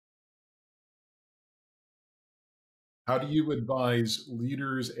How do you advise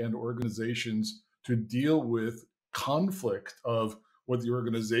leaders and organizations to deal with conflict of what the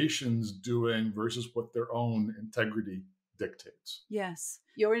organization's doing versus what their own integrity dictates? Yes.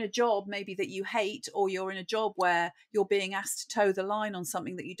 You're in a job maybe that you hate, or you're in a job where you're being asked to toe the line on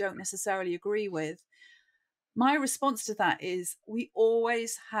something that you don't necessarily agree with. My response to that is we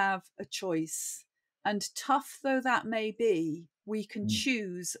always have a choice. And tough though that may be, we can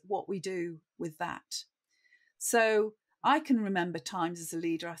choose what we do with that. So I can remember times as a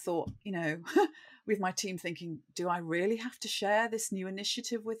leader, I thought, with my team thinking, do I really have to share this new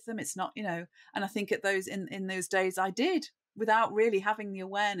initiative with them? It's not, and I think at those in those days I did, without really having the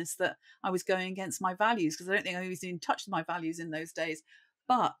awareness that I was going against my values, because I don't think I was in touch with my values in those days.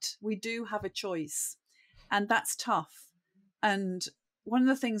 But we do have a choice, and that's tough. And one of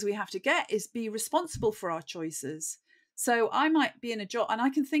the things we have to get is be responsible for our choices. So I might be in a job, and I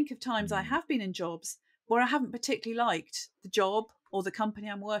can think of times I have been in jobs where I haven't particularly liked the job or the company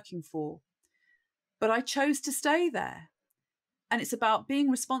I'm working for, but I chose to stay there. And it's about being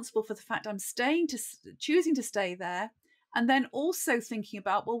responsible for the fact I'm choosing to stay there, and then also thinking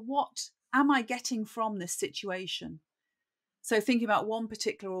about, well, what am I getting from this situation? So thinking about one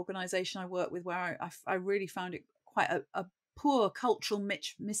particular organization I work with where I really found it quite a poor cultural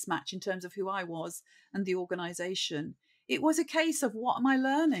mismatch in terms of who I was and the organization. It was a case of, what am I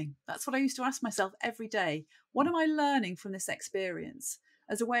learning? That's what I used to ask myself every day. What am I learning from this experience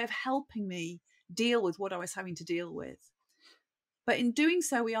as a way of helping me deal with what I was having to deal with? But in doing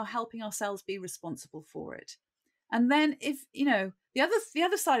so, we are helping ourselves be responsible for it. And then if, the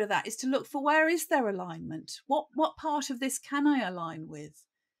other side of that is to look for, where is there alignment? What part of this can I align with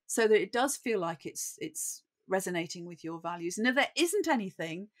so that it does feel like it's resonating with your values? And if there isn't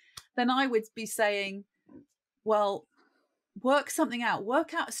anything, then I would be saying, well, work something out,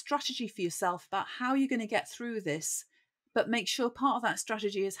 work out a strategy for yourself about how you're going to get through this, but make sure part of that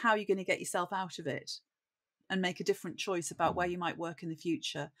strategy is how you're going to get yourself out of it and make a different choice about where you might work in the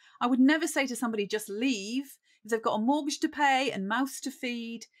future. I would never say to somebody, just leave. If they've got a mortgage to pay and mouths to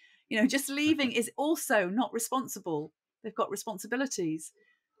feed, just leaving is also not responsible. They've got responsibilities,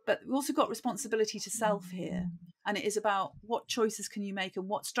 but we've also got responsibility to self here. And it is about, what choices can you make and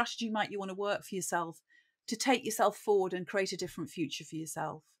what strategy might you want to work for yourself to take yourself forward and create a different future for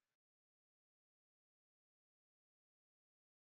yourself.